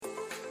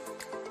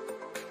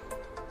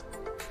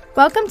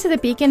Welcome to the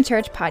Beacon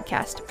Church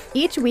podcast.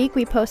 Each week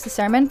we post a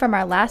sermon from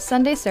our last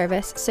Sunday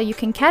service so you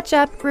can catch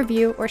up,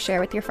 review, or share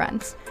with your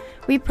friends.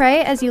 We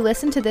pray as you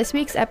listen to this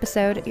week's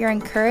episode, you're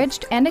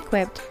encouraged and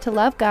equipped to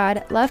love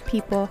God, love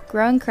people,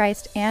 grow in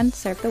Christ, and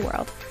serve the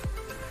world.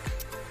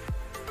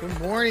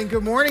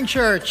 Good morning,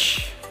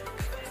 church.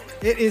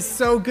 It is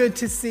so good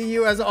to see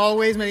you as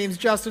always. My name is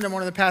Justin. I'm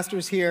one of the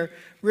pastors here.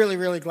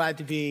 Really glad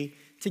to be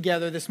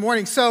together this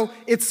morning. So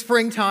it's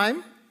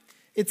springtime.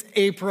 It's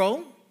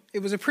April.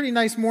 It was a pretty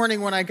nice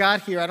morning when I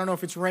got here. I don't know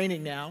if it's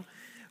raining now.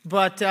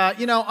 But,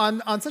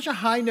 on such a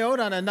high note,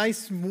 on a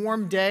nice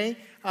warm day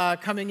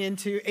coming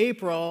into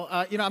April,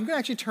 I'm going to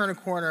actually turn a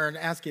corner and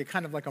ask you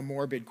kind of like a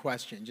morbid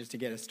question just to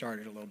get us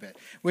started a little bit,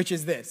 which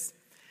is this.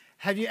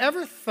 Have you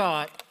ever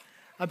thought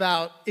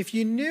about if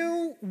you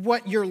knew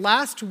what your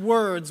last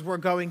words were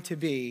going to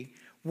be,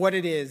 what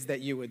it is that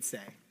you would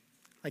say?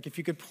 Like if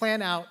you could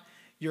plan out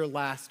your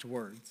last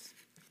words,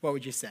 what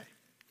would you say?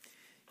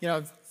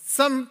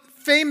 Some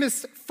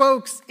famous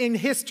folks in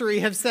history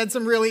have said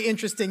some really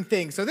interesting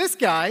things. So this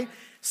guy,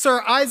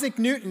 Sir Isaac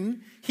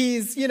Newton,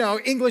 he's,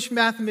 English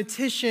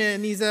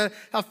mathematician, he's a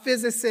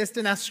physicist,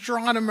 an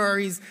astronomer,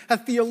 he's a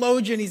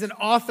theologian, he's an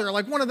author,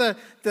 like one of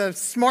the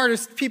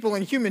smartest people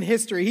in human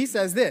history. He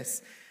says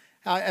this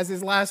as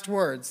his last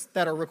words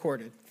that are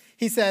recorded.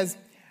 He says,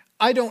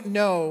 "I don't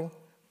know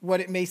what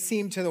it may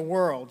seem to the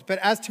world, but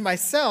as to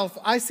myself,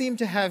 I seem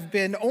to have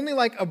been only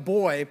like a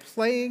boy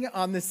playing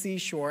on the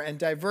seashore and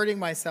diverting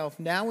myself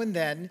now and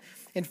then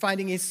in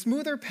finding a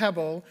smoother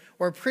pebble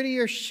or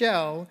prettier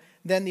shell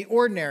than the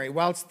ordinary,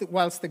 whilst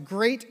the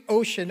great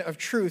ocean of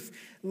truth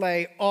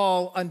lay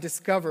all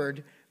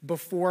undiscovered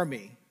before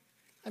me."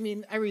 I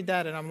mean, I read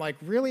that and I'm like,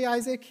 really,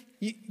 Isaac?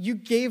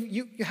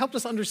 You helped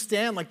us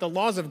understand like the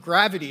laws of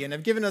gravity and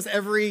have given us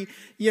every,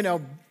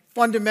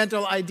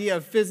 fundamental idea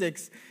of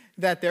physics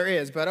that there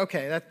is. But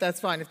okay,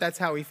 that's fine. If that's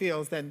how he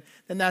feels, then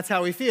that's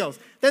how he feels.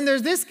 Then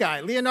there's this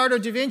guy, Leonardo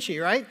da Vinci,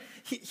 right?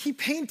 He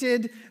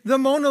painted the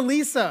Mona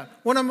Lisa,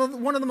 one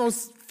of the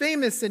most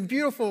famous and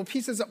beautiful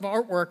pieces of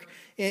artwork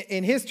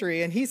in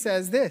history. And he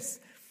says this.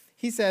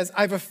 He says,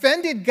 "I've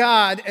offended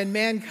God and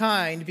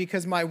mankind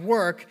because my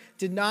work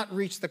did not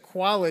reach the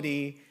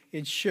quality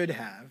it should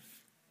have."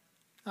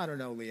 I don't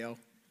know, Leo.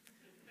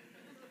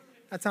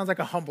 That sounds like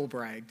a humble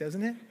brag,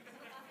 doesn't it?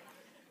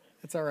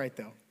 That's all right,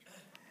 though.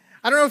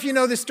 I don't know if you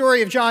know the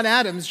story of John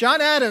Adams.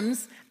 John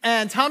Adams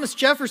and Thomas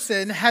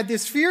Jefferson had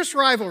this fierce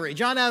rivalry.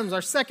 John Adams,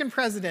 our second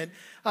president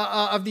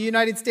of the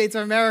United States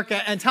of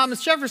America, and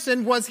Thomas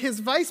Jefferson was his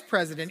vice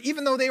president,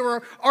 even though they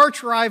were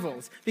arch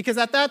rivals. Because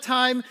at that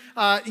time,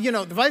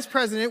 the vice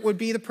president would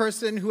be the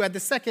person who had the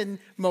second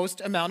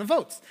most amount of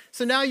votes.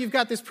 So now you've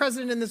got this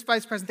president and this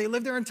vice president. They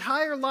live their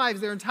entire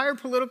lives, their entire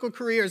political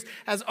careers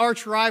as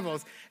arch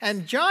rivals.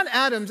 And John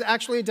Adams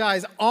actually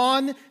dies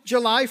on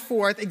July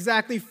 4th,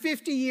 exactly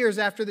 50 years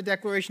after the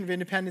Declaration of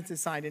Independence is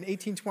signed in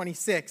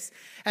 1826.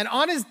 And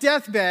on his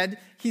deathbed,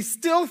 he's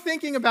still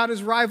thinking about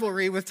his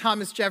rivalry with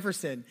Thomas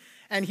Jefferson.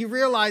 And he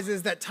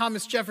realizes that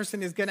Thomas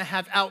Jefferson is going to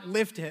have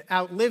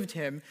outlived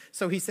him.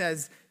 So he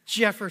says,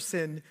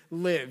 "Jefferson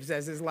lives,"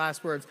 as his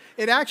last words.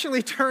 It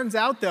actually turns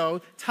out,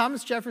 though,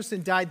 Thomas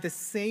Jefferson died the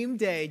same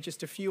day,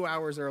 just a few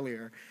hours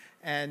earlier.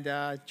 And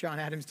John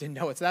Adams didn't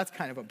know it, so that's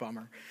kind of a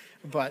bummer.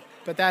 But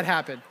that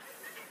happened.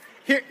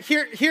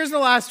 Here's the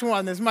last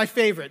one. This is my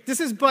favorite. This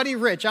is Buddy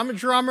Rich. I'm a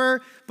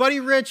drummer. Buddy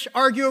Rich,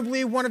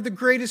 arguably one of the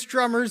greatest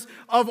drummers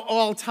of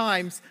all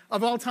time.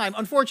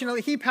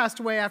 Unfortunately, he passed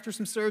away after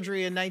some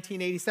surgery in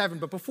 1987.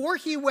 But before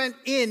he went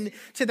in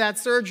to that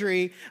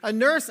surgery, a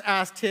nurse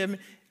asked him,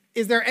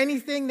 "Is there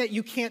anything that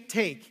you can't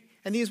take?"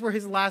 And these were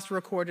his last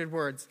recorded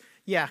words.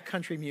 "Yeah,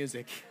 country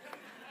music."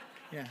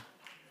 Yeah,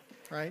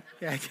 right?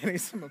 Yeah, getting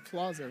some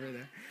applause over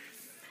there.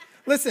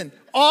 Listen,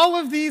 all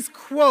of these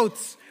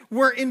quotes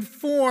were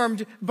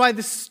informed by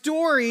the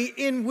story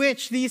in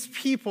which these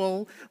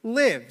people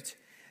lived.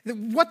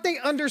 What they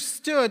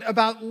understood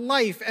about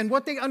life and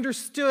what they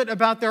understood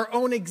about their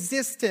own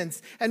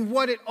existence and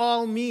what it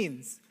all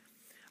means.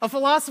 A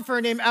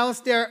philosopher named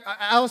Alistair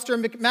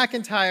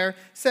MacIntyre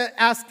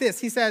asked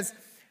this. He says,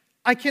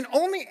 "I can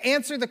only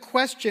answer the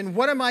question,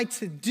 what am I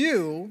to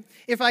do,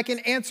 if I can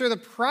answer the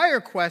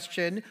prior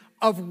question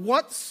of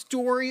what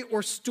story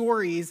or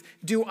stories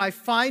do I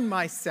find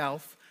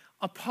myself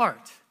a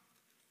part?"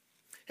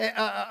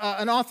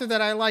 An author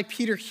that I like,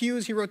 Peter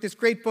Hughes, he wrote this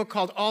great book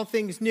called All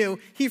Things New.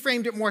 He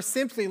framed it more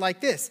simply like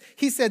this.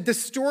 He said, "The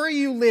story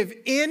you live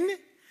in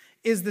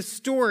is the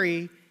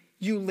story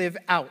you live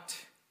out."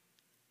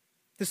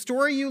 The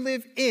story you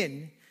live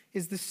in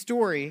is the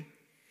story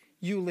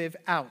you live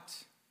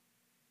out.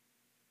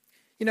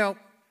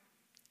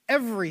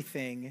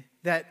 Everything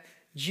that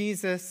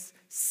Jesus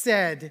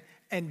said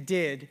and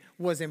did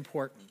was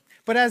important.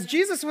 But as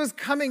Jesus was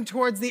coming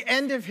towards the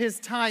end of his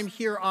time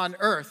here on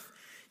earth,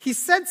 he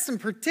said some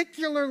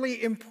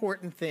particularly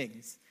important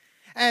things.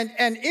 And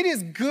it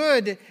is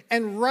good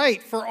and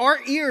right for our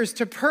ears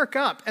to perk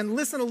up and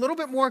listen a little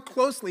bit more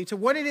closely to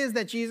what it is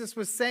that Jesus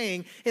was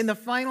saying in the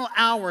final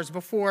hours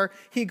before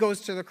he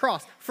goes to the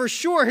cross. For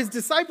sure, his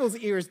disciples'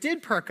 ears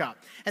did perk up,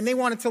 and they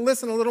wanted to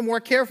listen a little more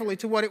carefully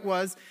to what it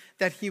was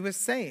that he was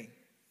saying.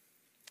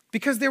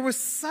 Because there was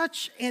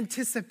such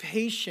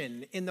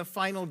anticipation in the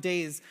final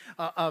days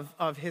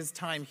of his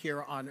time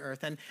here on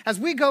earth. And as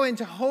we go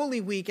into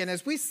Holy Week and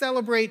as we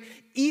celebrate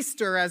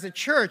Easter as a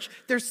church,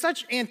 there's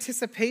such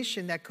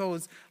anticipation that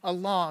goes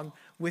along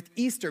with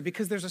Easter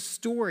because there's a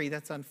story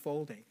that's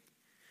unfolding.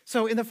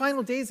 So in the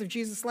final days of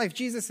Jesus' life,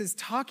 Jesus is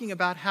talking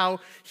about how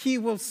he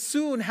will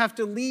soon have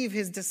to leave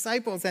his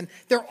disciples, and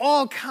they're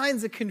all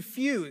kinds of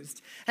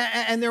confused.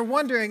 And they're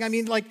wondering,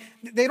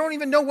 they don't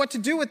even know what to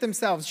do with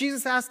themselves.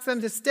 Jesus asks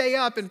them to stay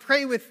up and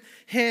pray with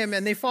him,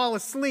 and they fall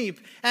asleep.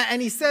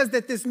 And he says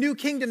that this new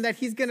kingdom that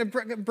he's going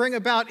to bring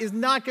about is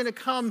not going to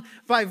come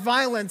by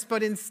violence,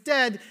 but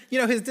instead,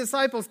 his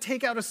disciples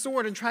take out a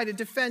sword and try to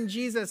defend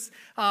Jesus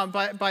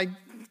by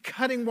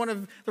cutting one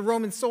of the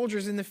Roman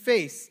soldiers in the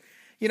face.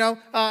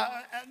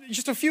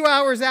 Just a few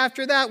hours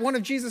after that, one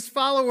of Jesus'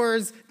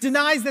 followers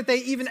denies that they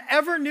even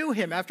ever knew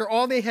him after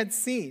all they had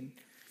seen.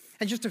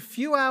 And just a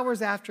few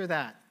hours after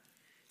that,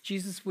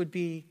 Jesus he'd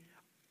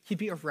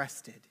be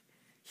arrested.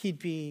 He'd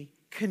be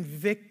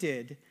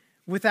convicted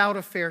without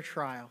a fair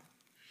trial.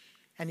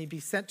 And he'd be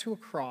sent to a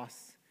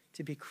cross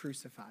to be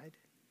crucified,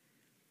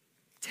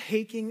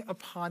 taking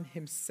upon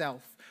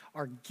himself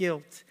our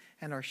guilt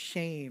and our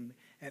shame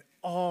and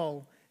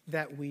all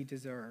that we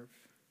deserve.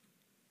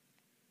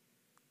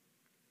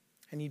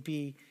 And he'd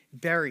be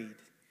buried,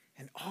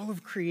 and all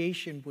of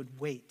creation would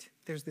wait.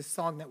 There's this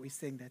song that we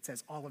sing that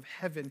says, all of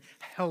heaven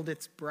held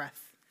its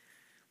breath,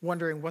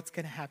 wondering what's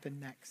going to happen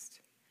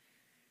next.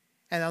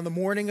 And on the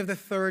morning of the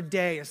third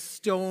day, a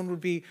stone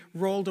would be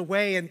rolled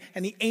away, and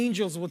the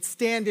angels would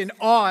stand in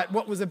awe at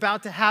what was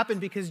about to happen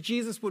because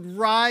Jesus would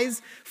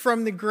rise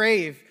from the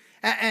grave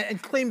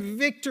and claim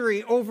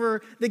victory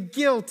over the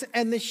guilt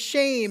and the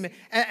shame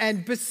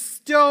and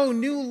bestow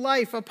new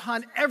life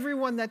upon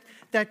everyone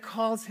that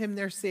calls him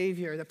their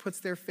Savior, that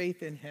puts their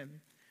faith in him.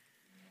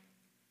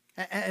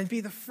 And be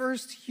the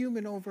first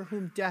human over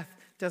whom death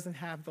doesn't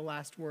have the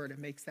last word and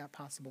makes that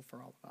possible for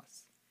all of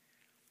us.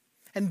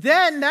 And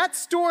then that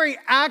story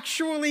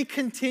actually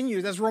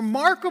continues. As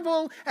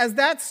remarkable as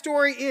that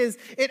story is,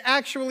 it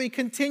actually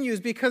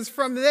continues because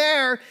from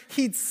there,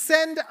 he'd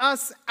send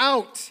us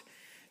out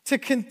to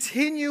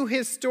continue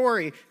his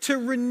story, to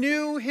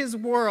renew his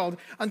world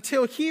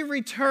until he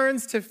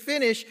returns to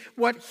finish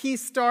what he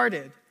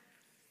started.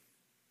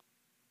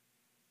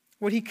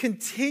 What he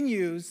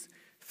continues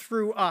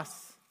through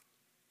us.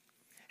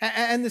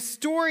 And the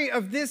story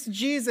of this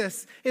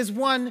Jesus is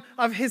one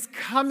of his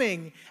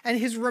coming and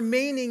his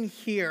remaining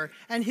here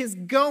and his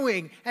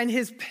going and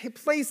his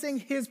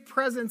placing his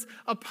presence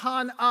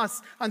upon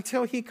us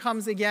until he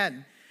comes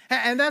again.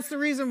 And that's the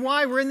reason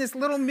why we're in this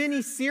little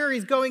mini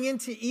series going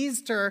into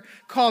Easter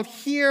called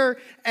Here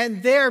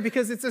and There,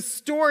 because it's a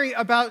story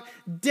about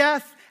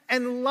death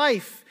and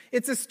life.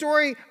 It's a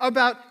story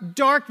about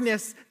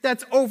darkness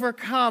that's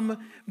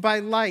overcome by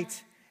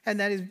light, and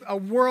that is a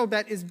world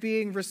that is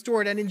being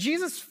restored. And in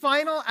Jesus'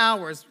 final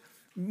hours,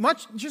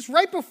 just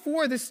right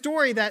before the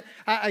story that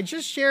I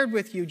just shared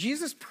with you,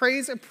 Jesus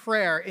prays a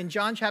prayer in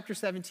John chapter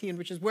 17,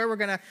 which is where we're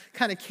going to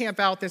kind of camp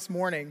out this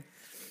morning.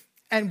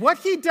 And what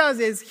he does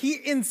is he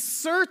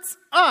inserts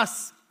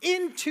us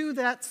into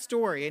that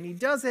story, and he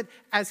does it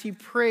as he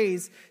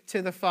prays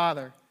to the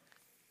Father.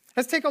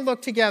 Let's take a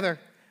look together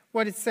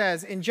what it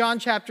says in John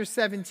chapter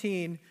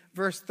 17,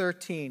 verse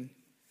 13.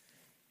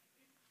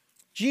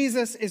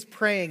 Jesus is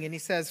praying, and he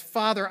says,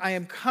 Father, I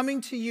am coming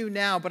to you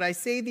now, but I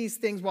say these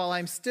things while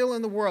I'm still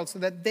in the world, so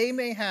that they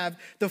may have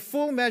the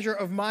full measure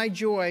of my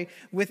joy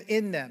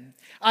within them.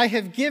 I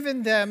have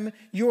given them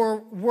your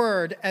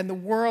word, and the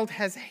world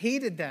has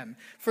hated them,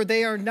 for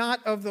they are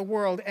not of the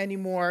world any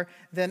more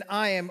than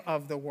I am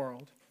of the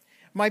world.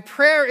 My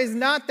prayer is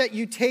not that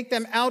you take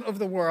them out of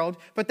the world,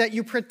 but that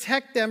you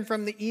protect them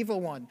from the evil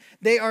one.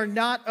 They are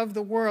not of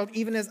the world,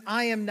 even as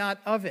I am not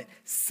of it.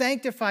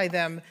 Sanctify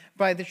them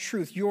by the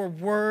truth. Your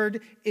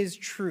word is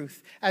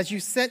truth. As you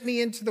sent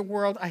me into the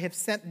world, I have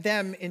sent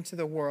them into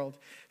the world.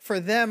 For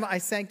them I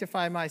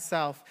sanctify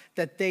myself,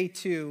 that they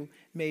too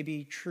may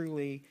be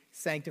truly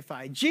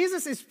sanctified.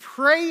 Jesus is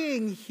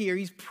praying here.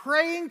 He's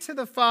praying to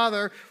the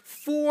Father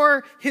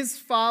for his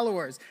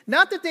followers.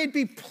 Not that they'd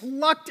be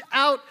plucked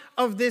out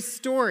of this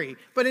story,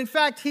 but in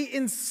fact, he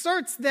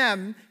inserts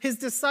them, his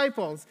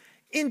disciples,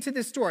 into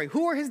this story.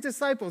 Who are his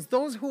disciples?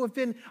 Those who have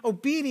been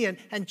obedient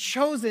and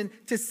chosen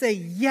to say,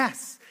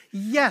 yes,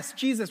 yes,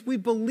 Jesus, we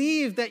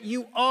believe that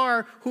you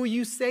are who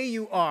you say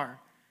you are.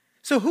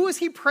 So who is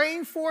he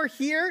praying for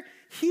here?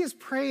 He is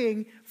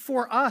praying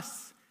for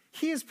us.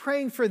 He is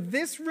praying for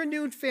this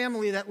renewed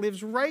family that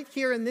lives right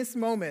here in this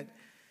moment,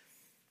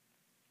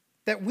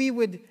 that we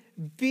would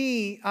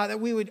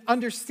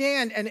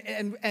understand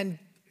and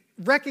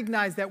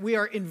recognize that we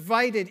are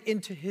invited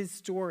into his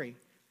story,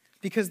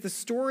 because the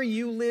story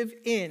you live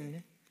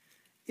in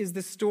is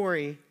the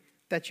story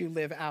that you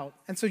live out.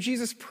 And so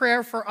Jesus'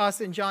 prayer for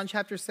us in John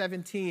chapter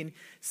 17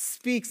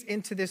 speaks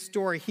into this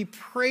story. He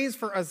prays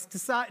for us,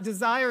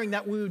 desiring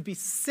that we would be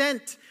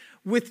sent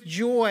with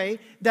joy,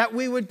 that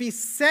we would be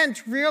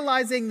sent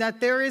realizing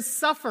that there is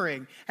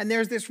suffering. And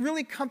there's this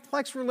really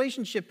complex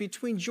relationship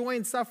between joy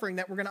and suffering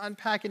that we're going to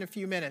unpack in a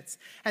few minutes,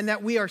 and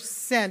that we are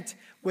sent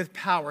with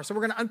power. So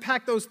we're going to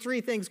unpack those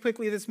three things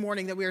quickly this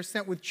morning, that we are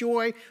sent with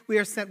joy, we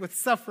are sent with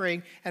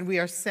suffering, and we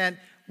are sent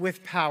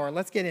with power.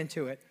 Let's get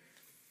into it.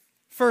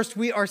 First,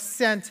 we are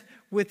sent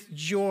with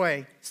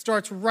joy.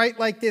 Starts right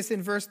like this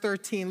in verse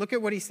 13. Look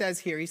at what he says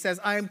here. He says,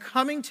 I am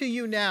coming to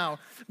you now,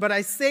 but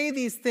I say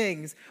these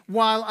things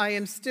while I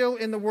am still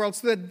in the world,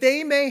 so that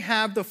they may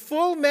have the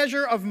full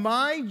measure of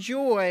my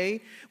joy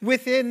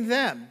within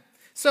them.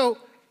 So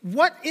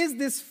what is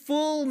this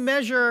full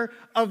measure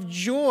of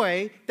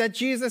joy that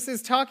Jesus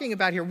is talking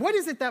about here? What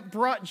is it that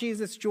brought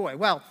Jesus joy?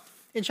 Well,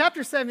 in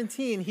chapter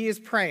 17, he is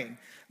praying.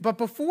 But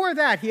before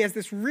that, he has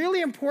this really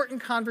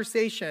important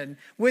conversation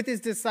with his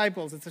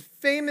disciples. It's a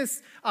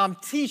famous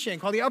teaching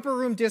called the Upper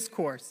Room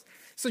Discourse.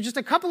 So just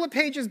a couple of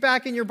pages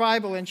back in your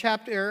Bible, in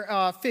chapter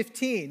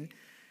 15,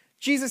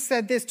 Jesus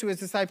said this to his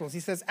disciples. He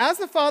says, as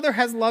the Father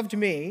has loved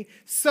me,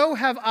 so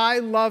have I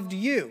loved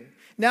you.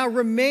 Now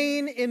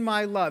remain in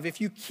my love. If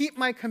you keep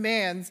my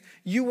commands,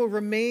 you will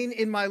remain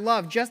in my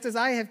love, just as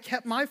I have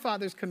kept my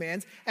Father's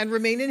commands and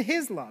remain in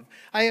his love.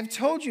 I have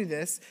told you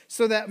this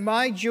so that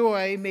my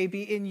joy may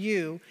be in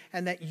you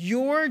and that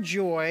your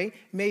joy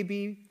may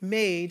be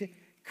made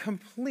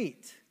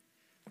complete.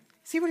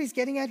 See what he's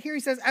getting at here? He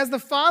says, as the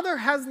Father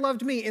has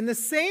loved me, in the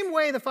same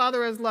way the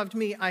Father has loved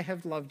me, I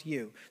have loved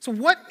you. So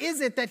what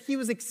is it that he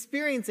was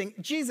experiencing?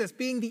 Jesus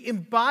being the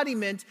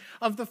embodiment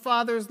of the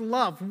Father's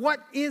love.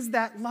 What is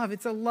that love?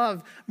 It's a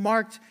love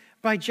marked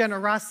by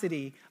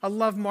generosity, a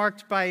love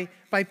marked by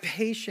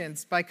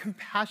patience, by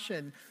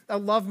compassion, a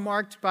love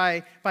marked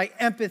by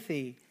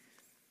empathy,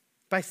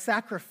 by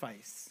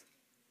sacrifice.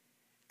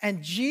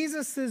 And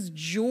Jesus'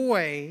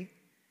 joy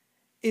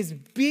is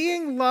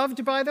being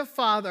loved by the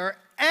Father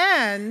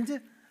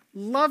and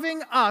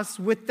loving us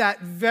with that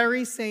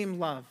very same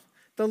love.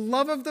 The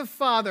love of the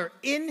Father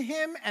in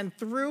him and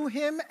through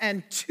him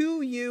and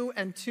to you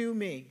and to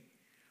me.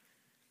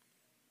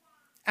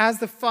 As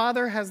the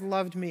Father has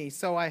loved me,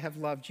 so I have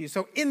loved you.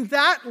 So in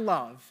that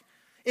love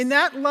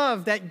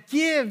that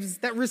gives,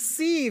 that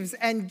receives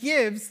and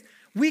gives,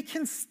 we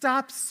can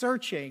stop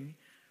searching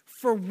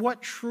for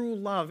what true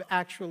love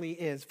actually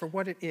is, for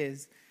what it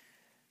is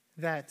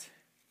that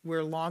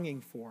we're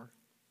longing for.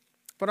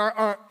 But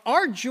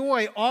our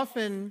joy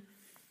often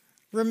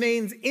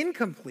remains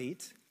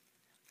incomplete,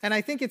 and I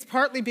think it's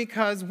partly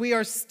because we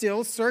are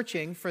still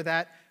searching for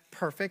that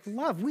perfect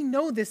love. We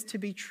know this to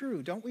be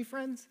true, don't we,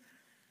 friends?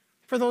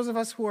 For those of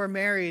us who are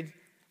married,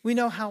 we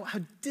know how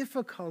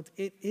difficult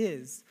it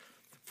is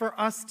for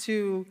us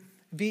to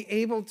be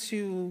able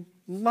to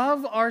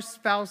love our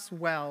spouse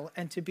well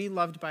and to be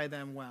loved by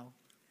them well.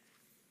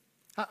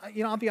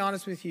 I'll be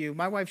honest with you.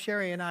 My wife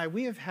Sherry and I,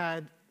 we have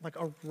had like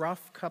a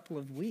rough couple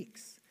of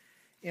weeks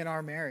in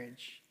our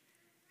marriage.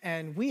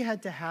 And we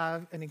had to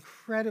have an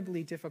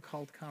incredibly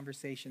difficult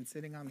conversation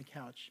sitting on the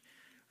couch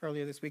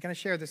earlier this week. And I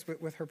share this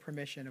with her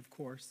permission, of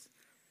course,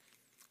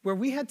 where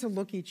we had to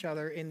look each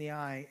other in the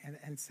eye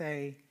and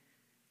say,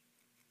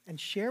 and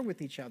share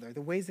with each other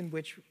the ways in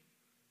which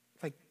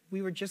like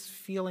we were just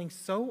feeling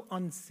so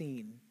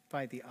unseen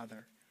by the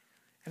other.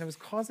 And it was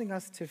causing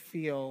us to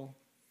feel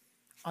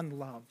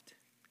unloved.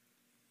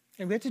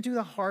 And we had to do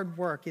the hard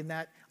work in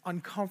that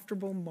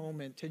uncomfortable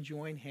moment to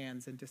join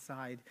hands and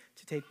decide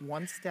to take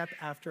one step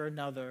after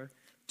another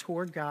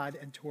toward God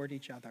and toward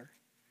each other.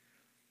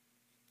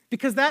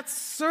 Because that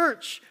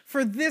search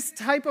for this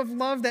type of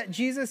love that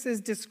Jesus is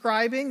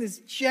describing, this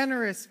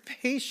generous,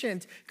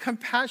 patient,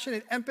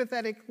 compassionate,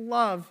 empathetic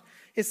love,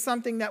 is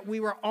something that we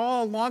were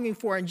all longing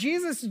for. And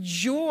Jesus'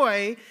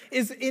 joy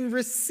is in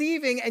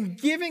receiving and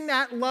giving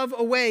that love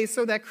away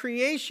so that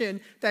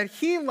creation that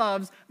he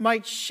loves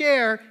might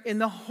share in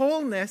the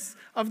wholeness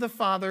of the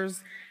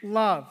Father's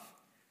love.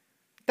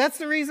 That's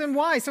the reason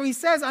why. So he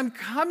says, I'm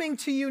coming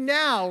to you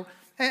now.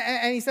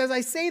 And he says,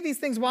 I say these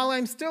things while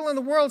I'm still in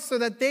the world so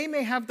that they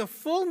may have the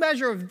full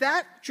measure of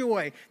that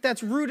joy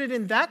that's rooted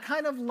in that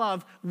kind of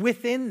love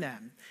within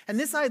them. And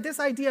this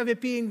idea of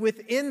it being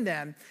within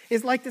them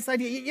is like this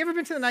idea. You ever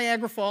been to the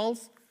Niagara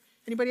Falls?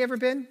 Anybody ever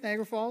been?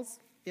 Niagara Falls?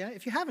 Yeah?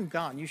 If you haven't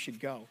gone, you should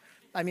go.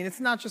 I mean,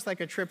 it's not just like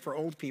a trip for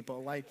old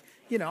people. Like,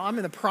 I'm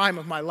in the prime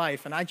of my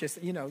life, and I just,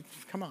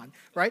 come on,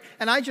 right?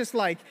 And I just,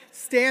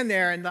 stand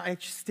there, and I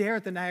just stare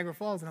at the Niagara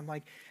Falls, and I'm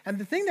like, and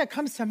the thing that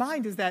comes to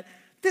mind is that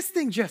this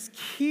thing just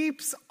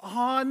keeps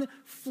on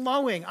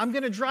flowing. I'm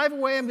going to drive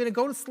away, I'm going to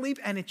go to sleep,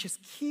 and it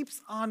just keeps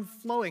on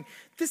flowing.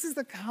 This is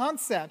the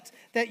concept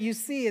that you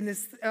see in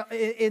this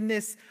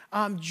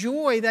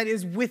joy that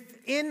is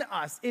within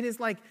us. It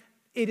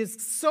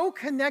is so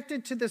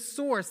connected to the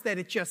source that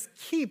it just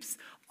keeps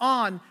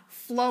on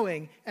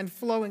flowing and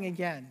flowing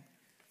again.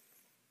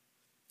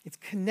 It's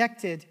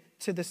connected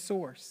to the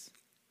source.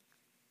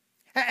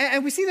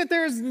 And we see that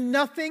there is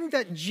nothing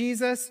that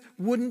Jesus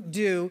wouldn't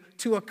do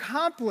to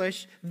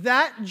accomplish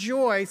that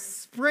joy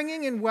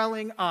springing and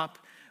welling up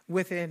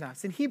within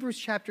us. In Hebrews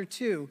chapter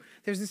 2,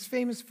 there's this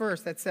famous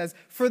verse that says,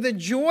 for the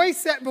joy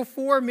set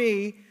before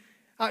him,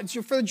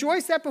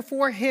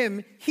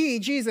 he,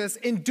 Jesus,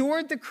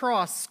 endured the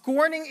cross,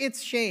 scorning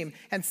its shame,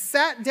 and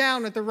sat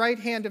down at the right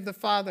hand of the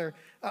Father,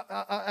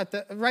 at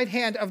the right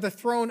hand of the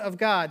throne of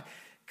God.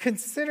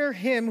 Consider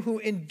him who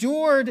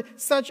endured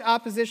such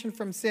opposition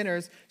from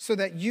sinners so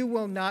that you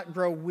will not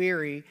grow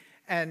weary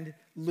and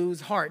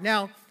lose heart.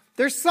 Now,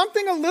 there's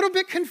something a little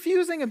bit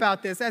confusing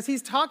about this as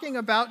he's talking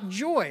about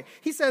joy.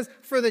 He says,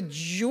 for the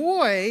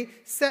joy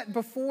set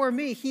before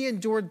me, he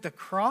endured the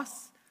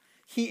cross,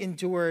 he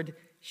endured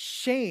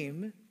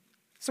shame.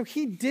 So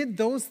he did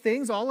those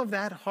things, all of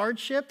that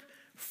hardship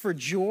for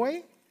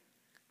joy.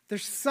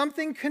 There's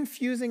something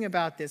confusing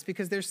about this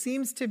because there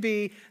seems to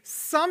be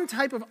some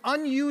type of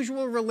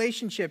unusual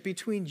relationship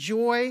between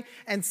joy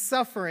and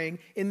suffering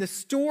in the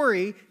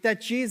story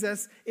that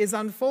Jesus is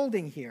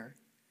unfolding here.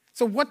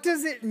 So what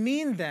does it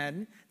mean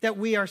then that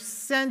we are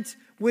sent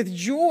with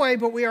joy,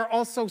 but we are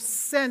also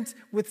sent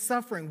with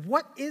suffering?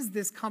 What is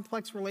this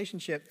complex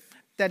relationship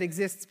that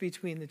exists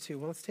between the two?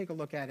 Well, let's take a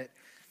look at it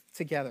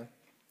together.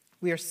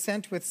 We are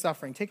sent with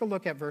suffering. Take a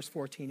look at verse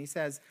 14. He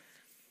says,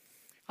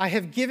 I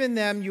have given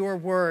them your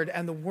word,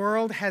 and the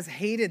world has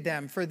hated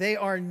them, for they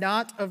are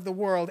not of the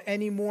world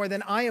any more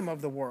than I am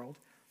of the world.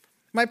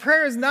 My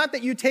prayer is not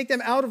that you take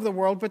them out of the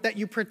world, but that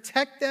you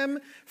protect them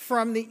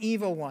from the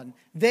evil one.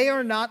 They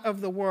are not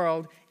of the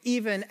world,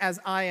 even as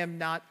I am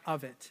not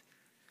of it.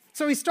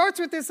 So he starts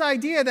with this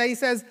idea that he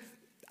says,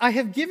 I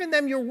have given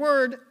them your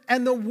word,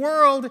 and the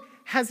world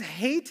has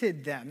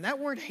hated them. That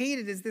word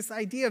hated is this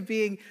idea of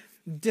being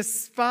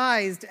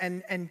despised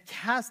and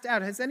cast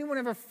out. Has anyone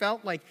ever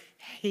felt like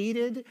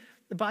hated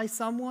by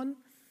someone?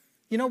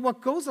 You know,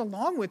 what goes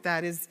along with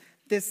that is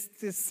this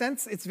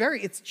sense,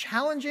 it's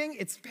challenging,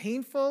 it's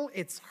painful,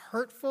 it's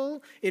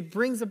hurtful, it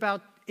brings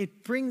about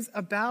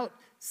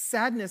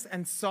sadness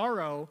and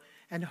sorrow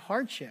and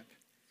hardship.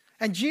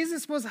 And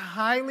Jesus was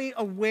highly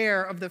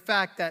aware of the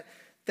fact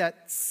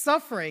that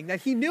suffering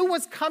that he knew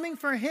was coming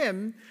for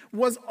him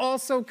was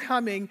also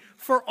coming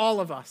for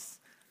all of us,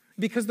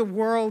 because the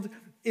world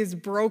is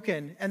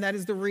broken, and that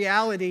is the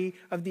reality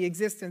of the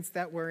existence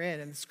that we're in.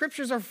 And the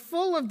scriptures are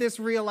full of this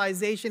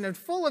realization and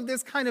full of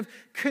this kind of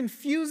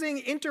confusing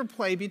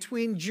interplay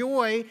between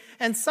joy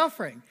and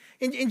suffering.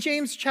 In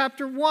James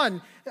chapter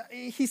 1,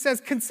 he says,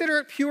 consider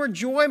it pure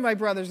joy, my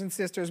brothers and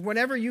sisters,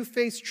 whenever you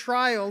face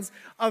trials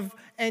of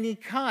any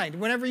kind.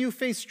 Whenever you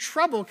face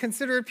trouble,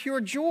 consider it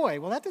pure joy.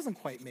 Well, that doesn't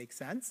quite make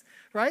sense,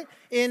 right?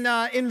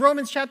 In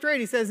Romans chapter 8,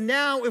 he says,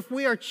 now if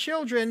we are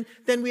children,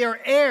 then we are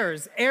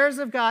heirs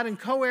of God and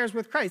co-heirs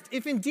with Christ.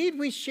 If indeed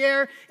we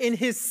share in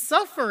his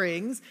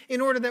sufferings,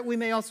 in order that we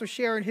may also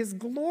share in his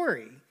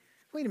glory.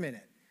 Wait a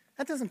minute.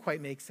 That doesn't quite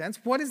make sense.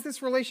 What is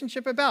this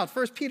relationship about?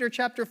 1 Peter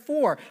chapter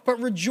 4, but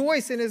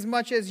rejoice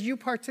inasmuch as you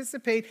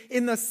participate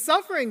in the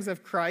sufferings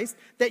of Christ,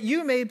 that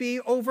you may be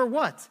over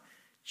what?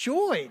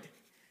 Joyed.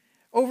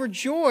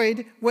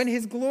 Overjoyed when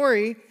his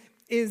glory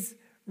is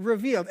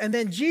revealed. And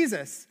then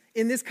Jesus,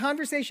 in this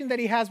conversation that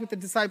he has with the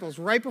disciples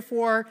right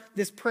before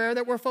this prayer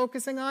that we're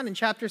focusing on in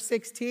chapter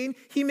 16,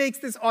 he makes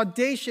this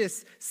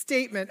audacious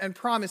statement and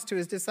promise to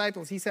his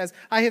disciples. He says,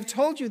 I have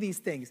told you these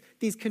things,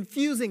 these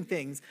confusing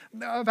things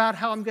about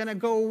how I'm going to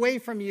go away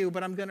from you,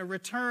 but I'm going to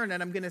return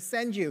and I'm going to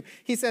send you.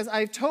 He says,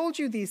 I've told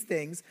you these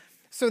things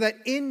so that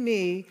in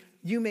me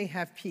you may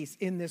have peace.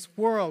 In this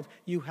world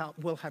you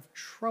will have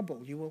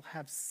trouble, you will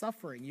have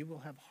suffering, you will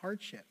have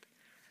hardship.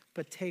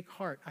 But take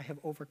heart, I have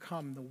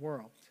overcome the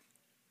world.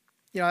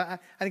 You know, I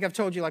think I've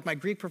told you, like my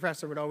Greek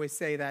professor would always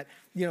say that,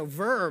 you know,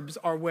 verbs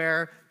are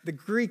where the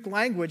Greek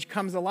language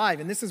comes alive.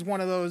 And this is one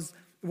of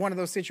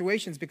those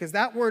situations, because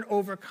that word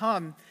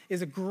overcome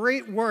is a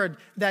great word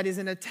that is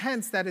in a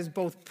tense that is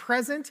both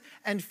present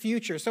and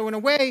future. So in a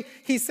way,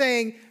 he's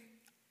saying,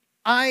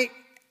 I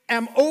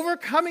am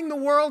overcoming the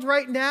world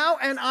right now,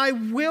 and I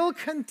will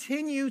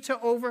continue to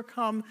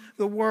overcome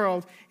the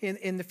world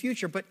in the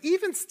future. But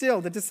even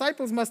still, the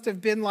disciples must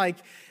have been like,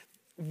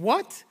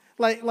 what?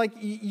 Like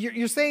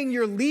you're saying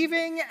you're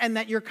leaving and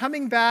that you're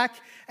coming back,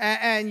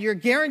 and you're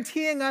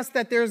guaranteeing us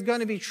that there's going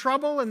to be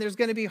trouble and there's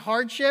going to be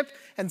hardship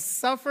and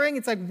suffering.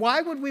 It's like,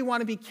 why would we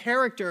want to be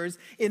characters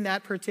in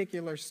that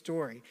particular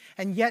story?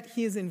 And yet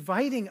he is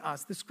inviting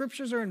us, the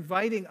scriptures are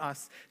inviting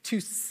us to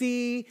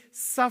see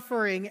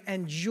suffering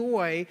and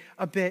joy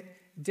a bit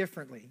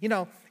differently. You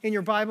know, in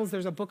your Bibles,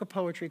 there's a book of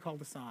poetry called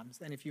the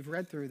Psalms. And if you've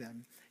read through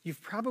them,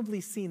 you've probably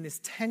seen this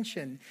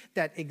tension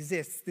that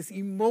exists, this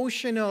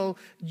emotional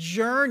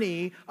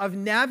journey of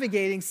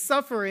navigating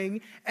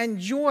suffering and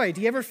joy.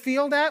 Do you ever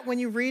feel that when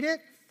you read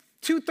it?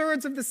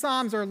 2/3 of the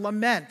Psalms are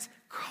lament,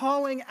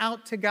 calling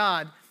out to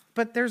God.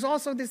 But there's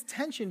also this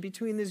tension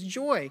between this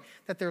joy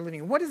that they're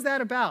living in. What is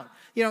that about?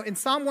 You know, in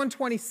Psalm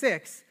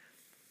 126,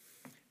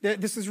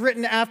 this is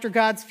written after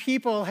God's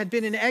people had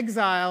been in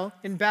exile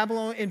in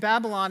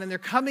Babylon, and they're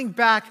coming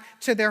back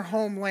to their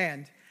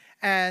homeland.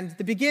 And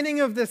the beginning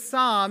of the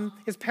psalm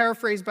is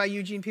paraphrased by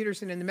Eugene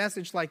Peterson in the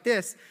Message like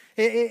this.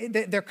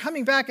 They're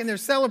coming back and they're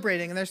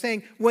celebrating and they're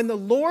saying, when the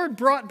Lord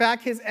brought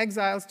back his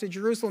exiles to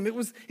Jerusalem, it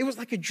was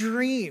like a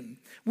dream.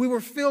 We were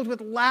filled with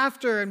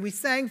laughter and we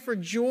sang for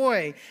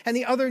joy. And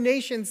the other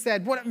nations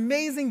said, what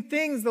amazing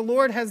things the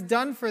Lord has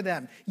done for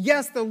them.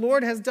 Yes, the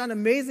Lord has done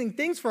amazing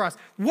things for us.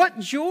 What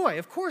joy.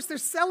 Of course, they're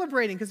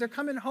celebrating because they're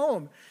coming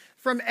home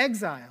from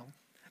exile.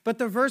 But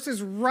the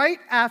verses right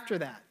after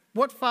that,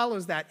 what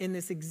follows that in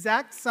this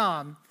exact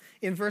psalm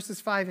in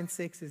verses 5 and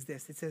 6 is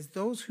this. It says,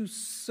 those who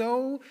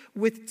sow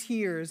with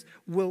tears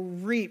will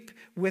reap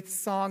with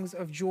songs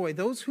of joy.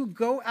 Those who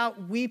go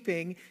out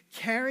weeping,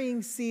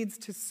 carrying seeds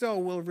to sow,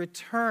 will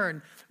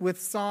return with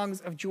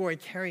songs of joy,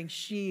 carrying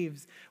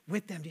sheaves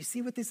with them. Do you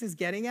see what this is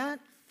getting at?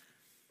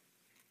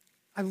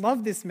 I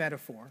love this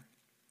metaphor.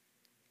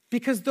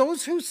 Because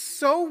those who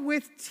sow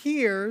with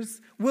tears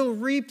will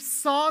reap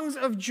songs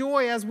of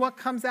joy as what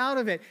comes out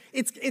of it.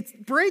 It's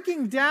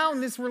breaking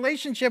down this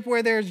relationship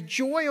where there's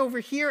joy over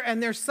here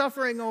and there's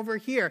suffering over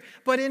here.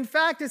 But in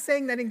fact, it's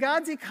saying that in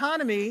God's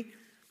economy,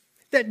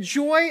 that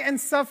joy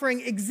and suffering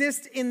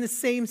exist in the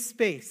same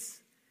space.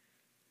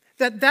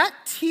 That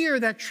tear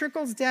that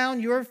trickles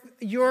down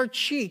your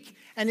cheek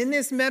and in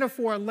this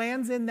metaphor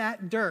lands in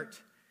that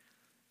dirt.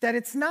 That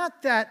it's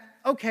not that,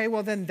 okay,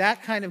 well then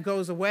that kind of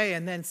goes away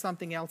and then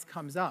something else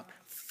comes up.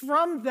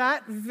 From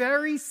that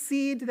very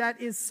seed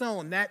that is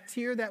sown, that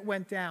tear that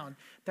went down,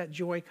 that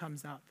joy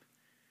comes up.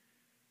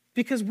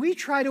 Because we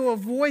try to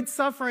avoid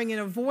suffering and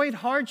avoid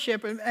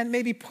hardship and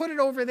maybe put it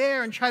over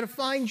there and try to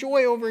find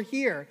joy over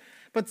here.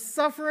 But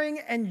suffering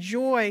and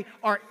joy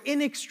are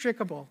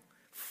inextricable.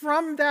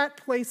 From that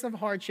place of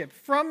hardship,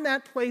 from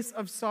that place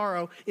of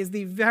sorrow is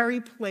the very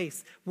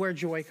place where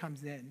joy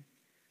comes in.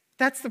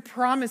 That's the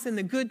promise and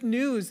the good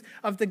news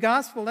of the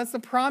gospel. That's the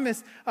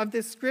promise of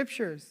the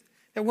scriptures,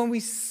 that when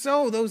we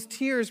sow, those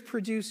tears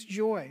produce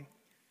joy.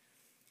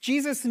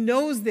 Jesus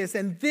knows this,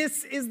 and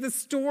this is the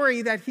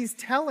story that he's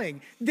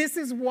telling. This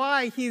is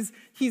why he's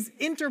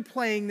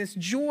interplaying this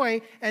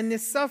joy and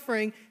this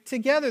suffering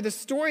together. The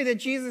story that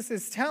Jesus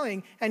is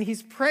telling, and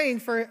he's praying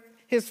for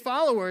his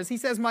followers. He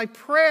says, my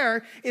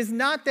prayer is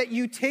not that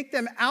you take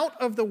them out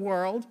of the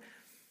world,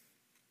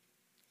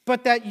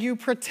 but that you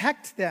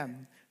protect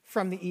them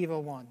from the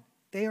evil one.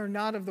 They are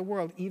not of the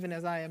world, even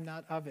as I am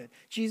not of it.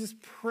 Jesus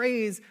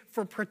prays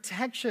for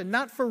protection,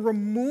 not for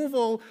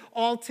removal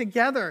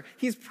altogether.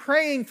 He's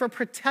praying for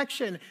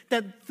protection,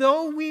 that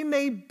though we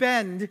may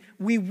bend,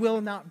 we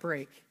will not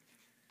break.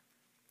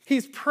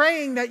 He's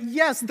praying that,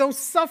 yes, though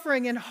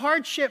suffering and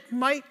hardship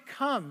might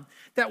come,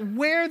 that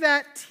where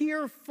that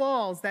tear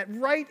falls, that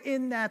right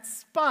in that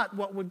spot,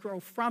 what would grow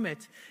from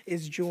it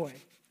is joy.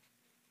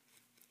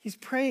 He's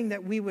praying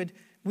that we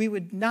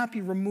would not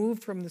be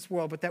removed from this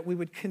world, but that we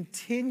would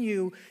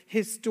continue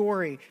his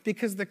story,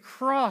 because the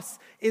cross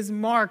is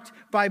marked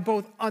by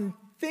both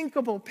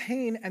unthinkable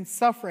pain and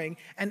suffering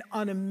and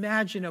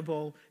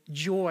unimaginable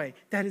joy.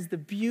 That is the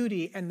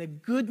beauty and the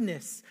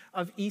goodness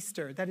of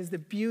Easter. That is the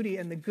beauty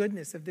and the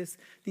goodness of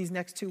these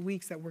next 2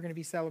 weeks that we're going to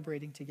be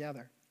celebrating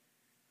together.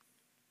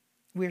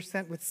 We are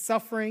sent with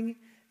suffering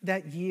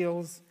that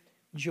yields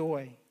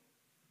joy.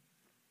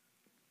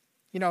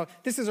 You know,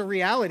 this is a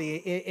reality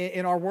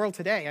in our world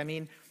today. I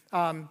mean,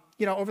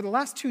 over the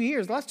last 2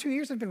 years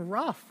have been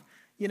rough,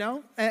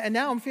 and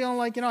now I'm feeling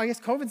like, I guess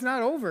COVID's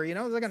not over,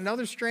 there's like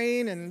another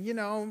strain and,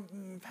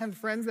 have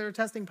friends that are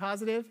testing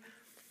positive.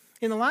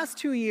 In the last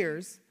 2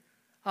 years,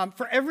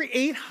 for every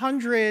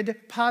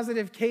 800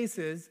 positive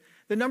cases,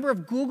 the number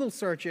of Google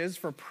searches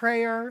for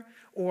prayer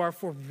or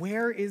for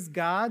where is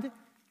God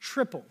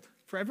tripled.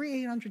 For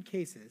every 800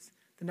 cases,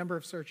 the number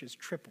of searches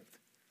tripled.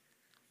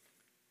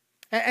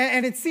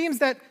 And it seems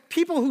that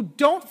people who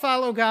don't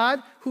follow God,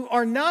 who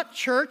are not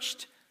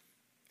churched,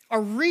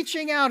 are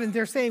reaching out and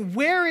they're saying,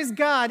 where is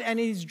God? And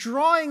he's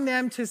drawing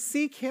them to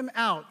seek him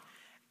out.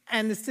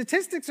 And the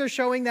statistics are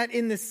showing that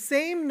in the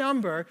same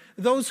number,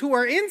 those who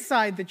are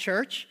inside the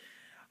church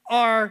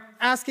are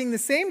asking the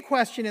same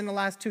question in the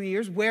last 2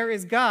 years, where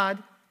is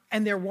God?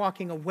 And they're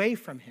walking away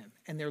from him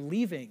and they're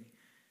leaving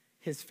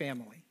his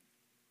family.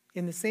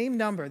 In the same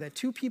number, that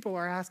 2 people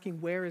are asking,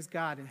 where is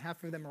God? And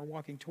half of them are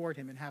walking toward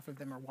him and half of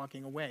them are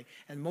walking away.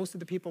 And most of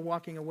the people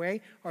walking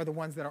away are the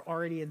ones that are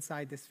already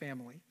inside this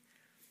family.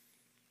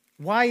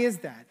 Why is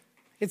that?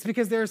 It's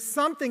because there's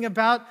something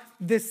about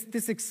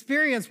this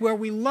experience where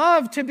we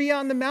love to be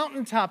on the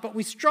mountaintop, but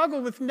we struggle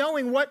with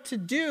knowing what to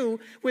do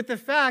with the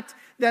fact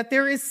that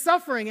there is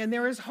suffering and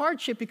there is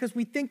hardship because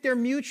we think they're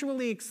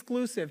mutually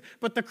exclusive.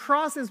 But the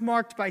cross is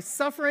marked by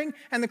suffering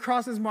and the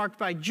cross is marked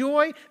by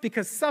joy,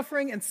 because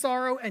suffering and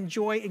sorrow and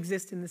joy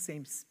exist in the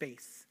same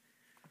space.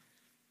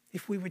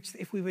 If we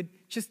would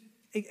just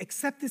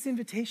accept this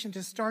invitation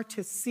to start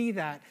to see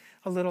that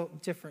a little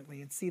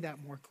differently and see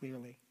that more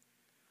clearly.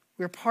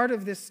 We're part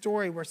of this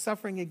story where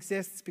suffering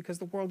exists because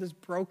the world is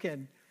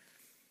broken,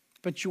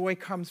 but joy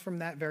comes from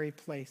that very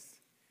place,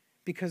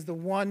 because the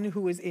one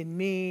who is in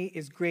me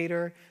is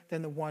greater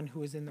than the one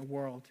who is in the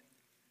world.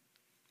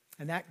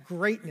 And that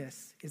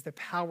greatness is the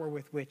power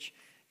with which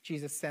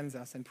Jesus sends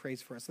us and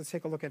prays for us. Let's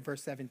take a look at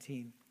verse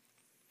 17.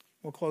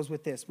 We'll close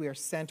with this. We are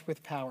sent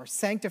with power.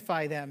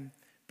 Sanctify them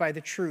by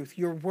the truth.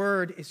 Your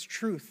word is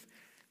truth.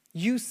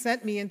 You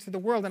sent me into the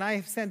world, and I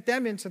have sent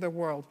them into the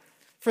world.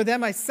 For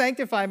them I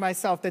sanctify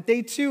myself, that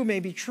they too may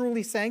be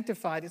truly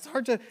sanctified. It's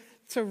hard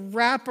to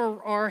wrap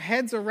our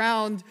heads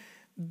around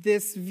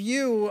this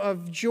view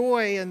of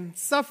joy and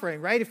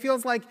suffering, right? It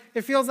feels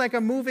like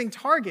a moving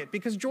target,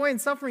 because joy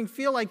and suffering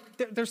feel like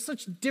they're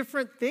such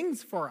different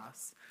things for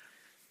us.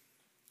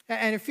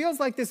 And it feels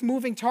like this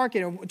moving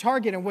target.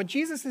 And what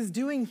Jesus is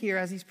doing here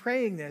as he's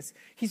praying this,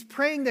 he's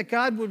praying that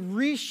God would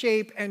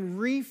reshape and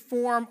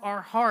reform our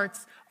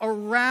hearts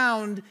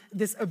around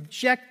this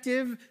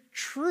objective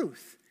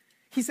truth.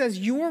 He says,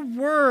 your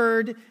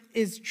word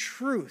is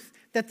truth.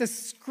 That the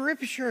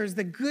scriptures,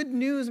 the good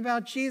news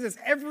about Jesus,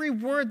 every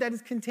word that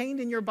is contained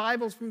in your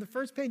Bibles from the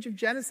first page of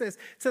Genesis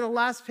to the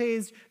last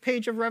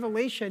page of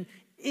Revelation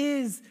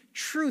is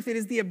truth. It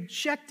is the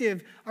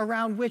objective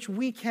around which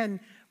we can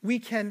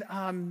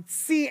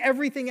see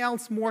everything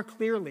else more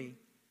clearly.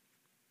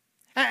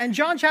 And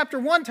John chapter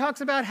 1 talks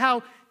about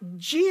how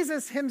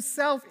Jesus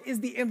himself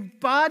is the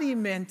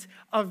embodiment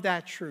of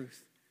that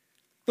truth.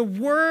 The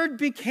Word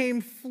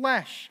became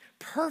flesh.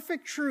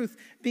 Perfect truth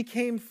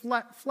became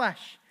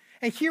flesh.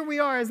 And here we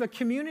are as a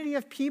community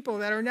of people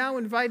that are now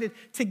invited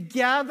to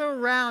gather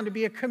around, to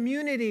be a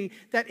community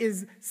that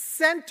is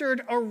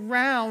centered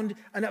around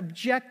an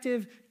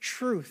objective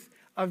truth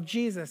of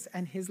Jesus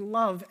and his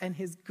love and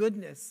his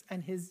goodness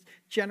and his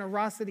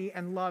generosity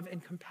and love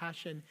and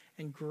compassion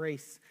and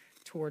grace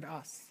toward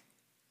us.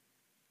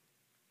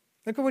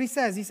 Look at what he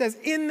says. He says,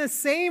 in the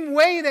same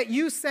way that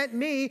you sent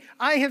me,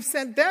 I have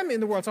sent them in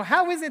the world. So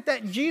how is it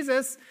that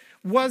Jesus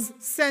was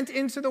sent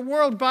into the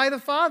world by the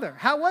Father?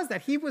 How was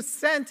that? He was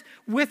sent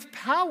with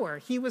power.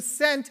 He was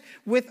sent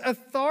with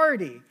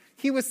authority.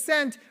 He was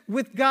sent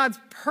with God's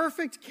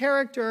perfect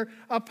character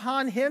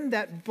upon him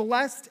that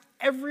blessed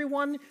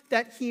everyone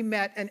that he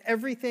met and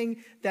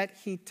everything that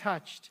he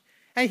touched.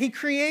 And he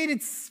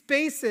created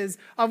spaces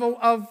of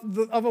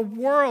a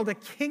world, a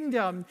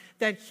kingdom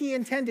that he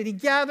intended. He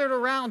gathered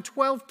around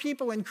 12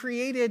 people and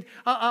created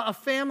a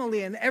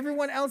family, and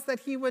everyone else that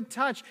he would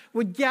touch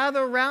would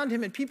gather around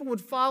him, and people would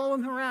follow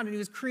him around. And he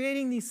was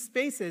creating these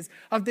spaces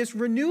of this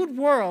renewed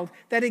world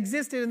that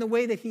existed in the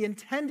way that he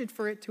intended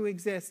for it to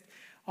exist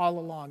all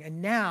along.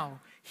 And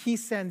now he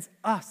sends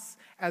us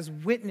as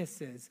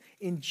witnesses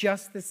in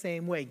just the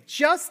same way.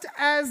 Just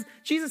as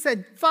Jesus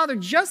said, Father,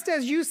 just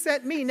as you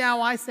sent me,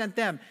 now I sent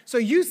them. So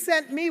you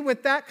sent me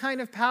with that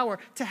kind of power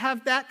to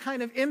have that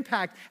kind of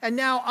impact. And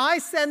now I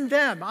send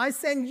them. I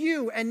send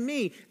you and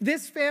me,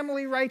 this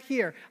family right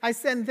here. I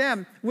send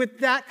them with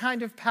that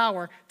kind of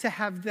power to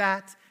have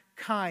that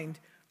kind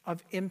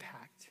of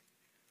impact.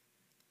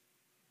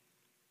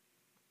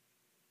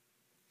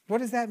 What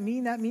does that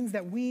mean? That means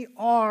that we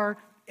are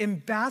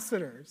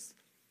ambassadors.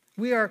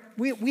 We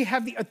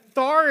have the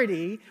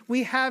authority,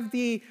 we have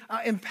the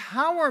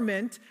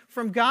empowerment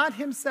from God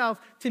himself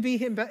to be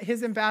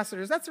his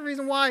ambassadors. That's the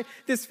reason why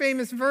this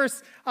famous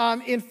verse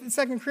in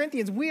 2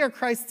 Corinthians, we are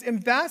Christ's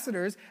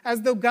ambassadors,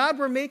 as though God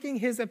were making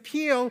his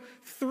appeal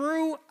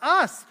through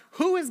us.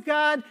 Who is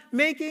God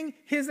making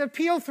his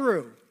appeal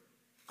through?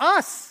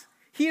 Us.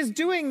 He is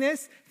doing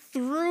this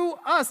through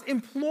us,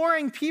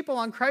 imploring people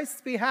on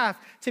Christ's behalf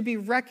to be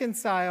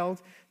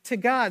reconciled to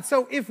God.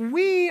 So if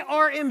we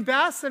are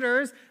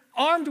ambassadors,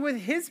 armed with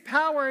his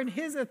power and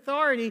his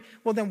authority,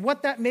 well, then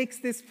what that makes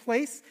this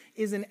place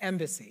is an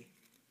embassy.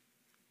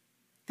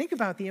 Think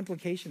about the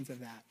implications of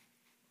that.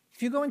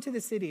 If you go into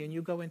the city and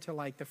you go into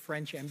like the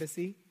French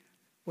embassy,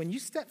 when you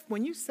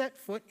set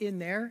foot in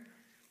there,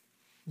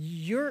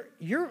 you're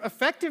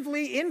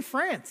effectively in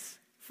France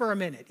for a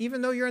minute,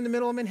 even though you're in the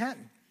middle of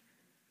Manhattan,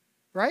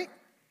 right?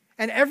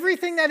 And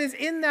everything that is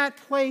in that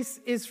place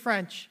is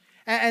French,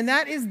 and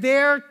that is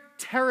their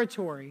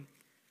territory.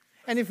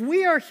 And if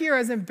we are here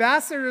as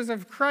ambassadors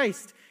of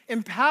Christ,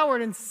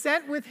 empowered and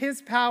sent with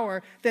his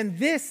power, then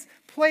this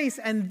place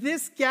and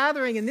this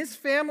gathering and this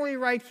family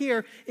right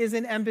here is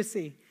an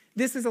embassy.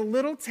 This is a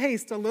little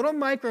taste, a little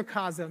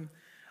microcosm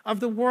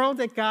of the world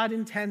that God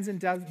intends and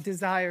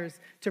desires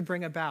to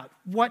bring about,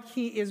 what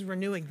he is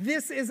renewing.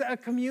 This is a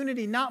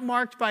community not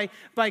marked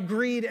by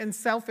greed and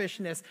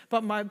selfishness,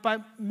 but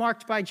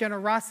marked by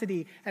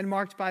generosity and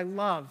marked by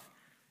love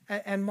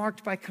and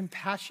marked by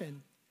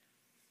compassion.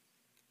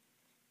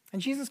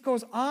 And Jesus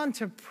goes on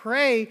to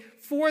pray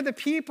for the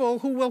people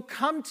who will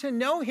come to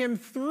know him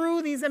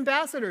through these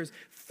ambassadors,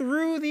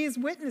 through these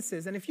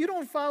witnesses. And if you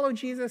don't follow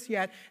Jesus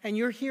yet and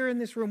you're here in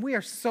this room, we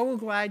are so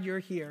glad you're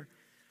here.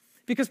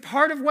 Because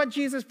part of what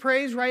Jesus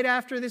prays right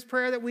after this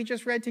prayer that we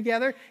just read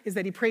together is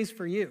that he prays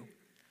for you.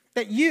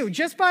 That you,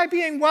 just by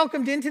being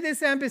welcomed into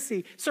this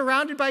embassy,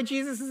 surrounded by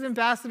Jesus'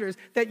 ambassadors,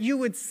 that you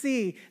would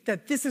see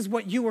that this is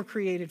what you were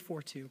created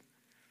for too.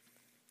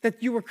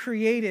 That you were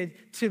created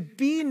to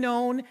be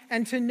known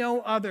and to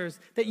know others.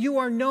 That you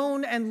are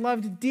known and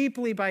loved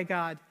deeply by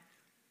God.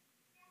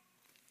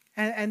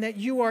 And that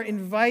you are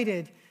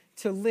invited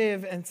to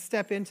live and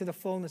step into the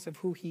fullness of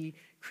who he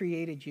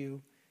created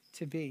you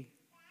to be.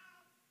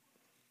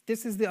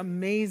 This is the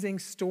amazing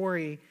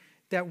story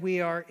that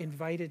we are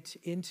invited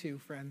into,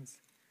 friends.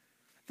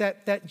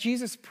 That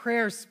Jesus'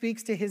 prayer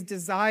speaks to his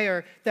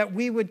desire that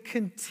we would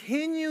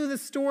continue the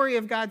story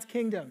of God's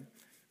kingdom.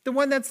 The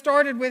one that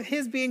started with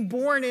his being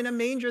born in a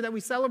manger that we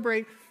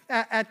celebrate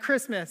at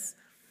Christmas.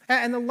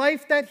 And the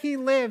life that he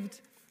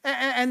lived.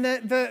 And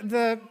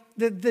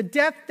the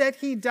death that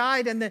he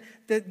died. And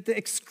the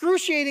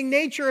excruciating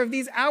nature of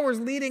these hours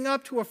leading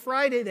up to a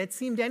Friday that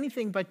seemed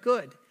anything but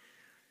good.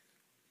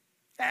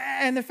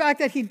 And the fact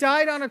that he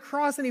died on a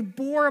cross and he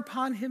bore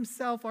upon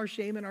himself our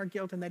shame and our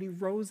guilt. And that he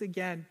rose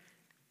again.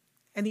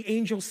 And the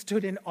angels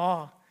stood in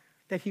awe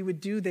that he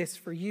would do this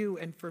for you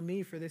and for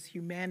me, for this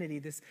humanity,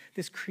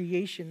 this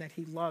creation that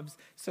he loves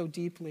so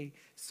deeply,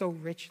 so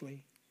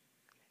richly.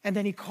 And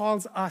then he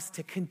calls us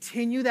to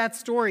continue that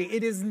story.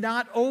 It is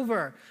not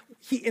over.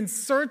 He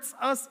inserts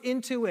us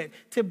into it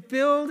to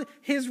build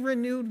his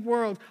renewed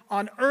world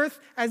on earth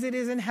as it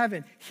is in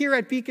heaven, here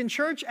at Beacon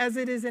Church as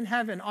it is in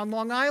heaven, on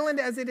Long Island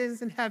as it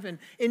is in heaven,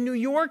 in New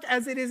York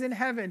as it is in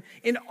heaven,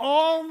 in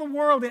all the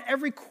world, in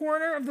every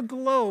corner of the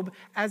globe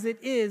as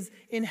it is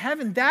in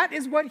heaven. That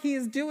is what he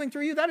is doing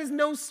through you. That is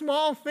no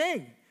small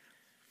thing.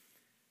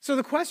 So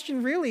the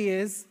question really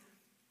is,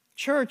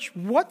 church,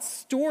 what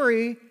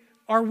story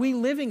are we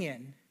living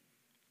in?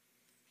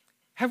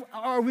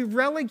 Are we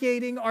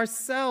relegating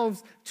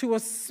ourselves to a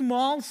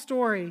small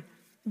story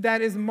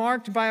that is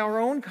marked by our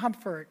own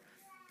comfort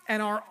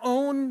and our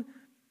own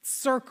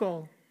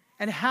circle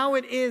and how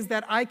it is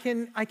that I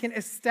can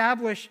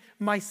establish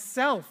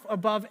myself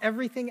above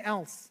everything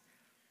else?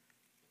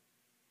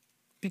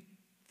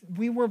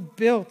 We were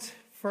built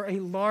for a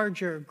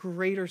larger,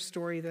 greater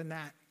story than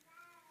that.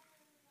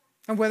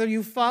 And whether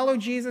you follow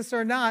Jesus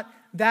or not,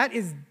 that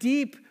is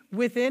deep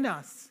within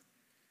us.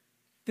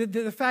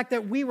 The fact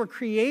that we were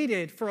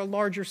created for a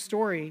larger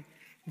story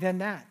than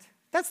that.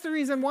 That's the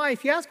reason why.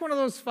 If you ask one of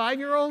those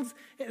 5-year-olds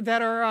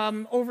that are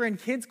over in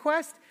Kids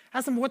Quest,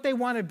 ask them what they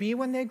want to be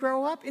when they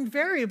grow up,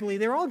 invariably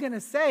they're all going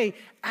to say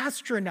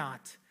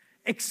astronaut,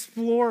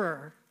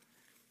 explorer.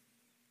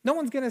 No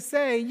one's going to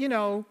say,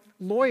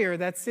 lawyer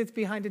that sits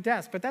behind a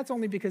desk, but that's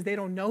only because they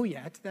don't know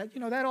yet.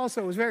 That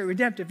also is very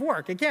redemptive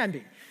work. It can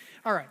be.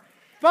 All right.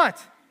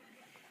 But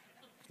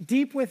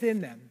deep within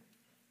them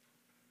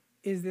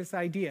is this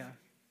idea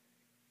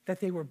that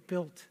they were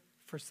built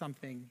for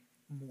something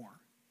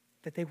more.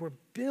 That they were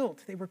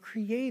built, they were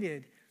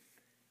created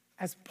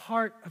as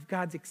part of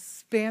God's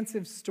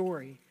expansive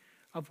story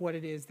of what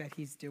it is that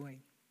he's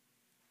doing.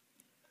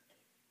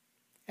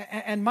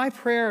 And my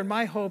prayer and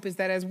my hope is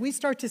that as we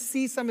start to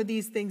see some of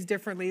these things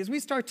differently, as we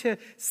start to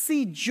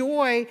see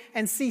joy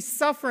and see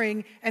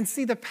suffering and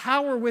see the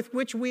power with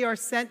which we are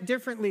sent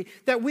differently,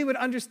 that we would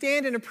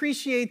understand and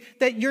appreciate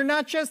that you're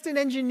not just an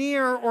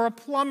engineer or a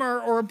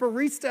plumber or a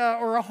barista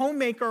or a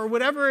homemaker or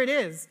whatever it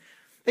is.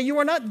 That you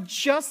are not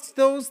just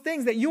those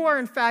things, that you are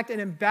in fact an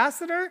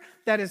ambassador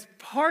that is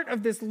part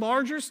of this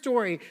larger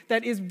story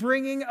that is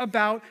bringing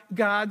about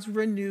God's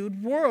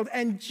renewed world.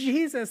 And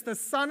Jesus, the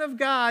Son of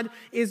God,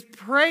 is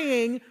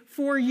praying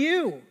for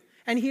you.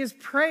 And he is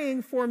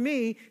praying for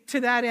me to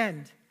that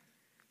end,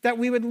 that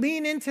we would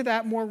lean into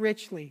that more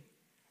richly.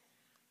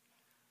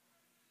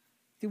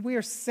 That we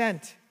are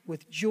sent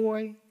with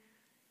joy.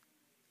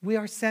 We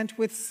are sent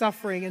with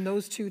suffering, and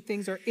those two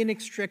things are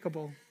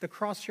inextricable. The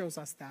cross shows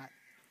us that.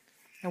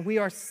 And we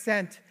are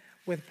sent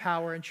with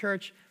power. And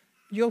church,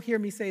 you'll hear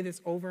me say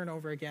this over and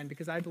over again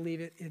because I believe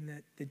it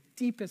in the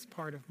deepest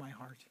part of my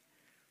heart.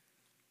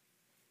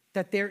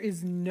 That there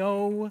is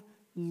no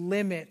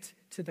limit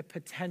to the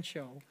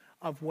potential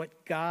of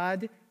what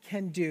God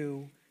can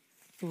do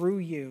through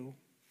you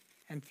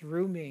and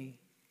through me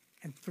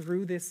and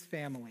through this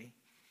family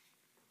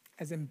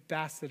as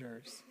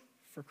ambassadors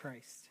for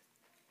Christ.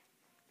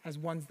 As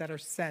ones that are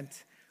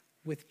sent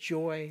with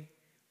joy,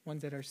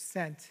 ones that are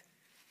sent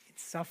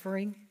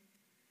suffering,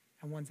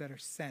 and ones that are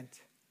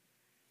sent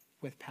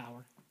with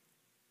power.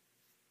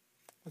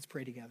 Let's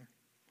pray together.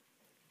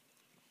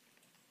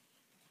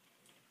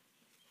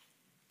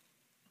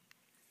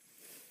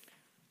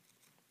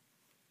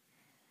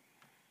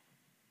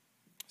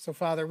 So,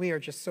 Father, we are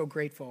just so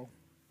grateful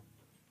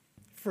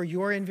for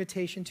your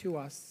invitation to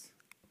us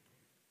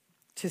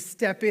to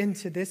step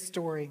into this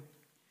story.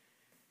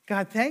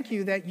 God, thank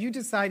you that you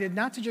decided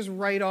not to just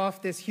write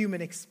off this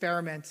human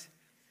experiment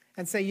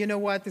and say, you know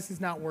what, this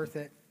is not worth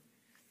it.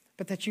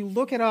 But that you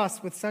look at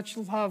us with such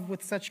love,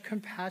 with such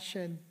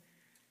compassion,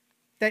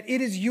 that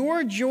it is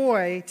your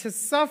joy to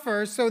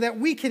suffer so that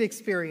we can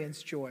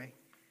experience joy.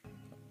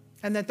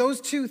 And that those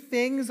two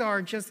things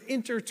are just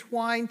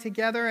intertwined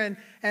together.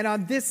 And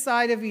on this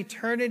side of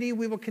eternity,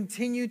 we will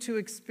continue to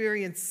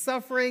experience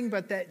suffering,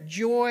 but that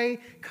joy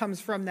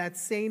comes from that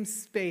same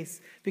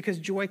space because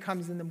joy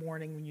comes in the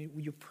morning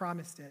when you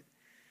promised it.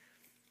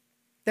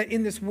 That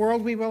in this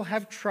world we will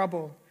have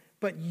trouble,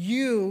 but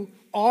you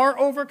are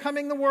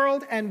overcoming the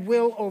world and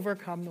will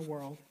overcome the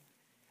world.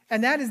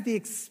 And that is the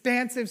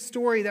expansive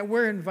story that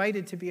we're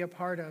invited to be a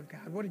part of.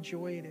 God, what a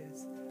joy it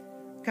is.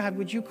 God,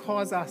 would you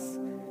cause us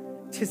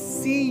to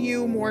see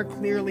you more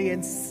clearly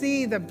and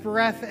see the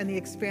breadth and the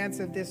expanse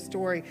of this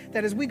story.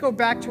 That as we go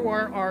back to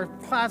our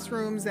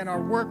classrooms and our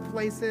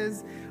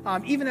workplaces,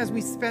 even as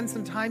we spend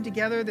some time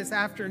together this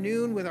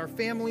afternoon with our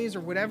families or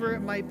whatever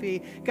it might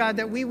be, God,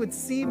 that we would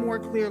see more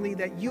clearly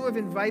that you have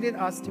invited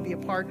us to be a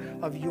part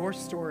of your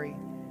story,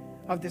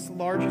 of this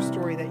larger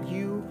story that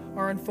you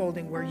are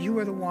unfolding, where you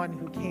are the one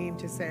who came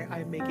to say, I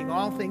am making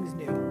all things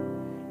new.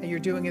 And you're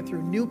doing it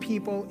through new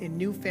people, in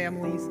new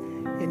families,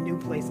 in new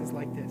places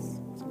like this.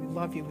 So we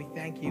love you. We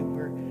thank you.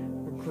 We're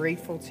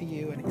grateful to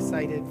you and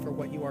excited for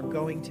what you are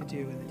going to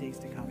do in the days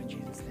to come. In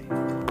Jesus' name.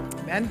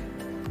 Amen.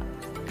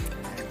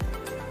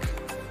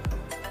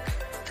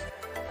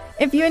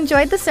 If you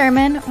enjoyed the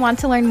sermon, want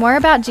to learn more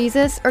about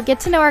Jesus, or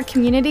get to know our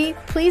community,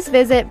 please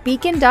visit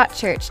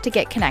beacon.church to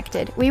get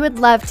connected. We would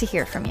love to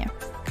hear from you.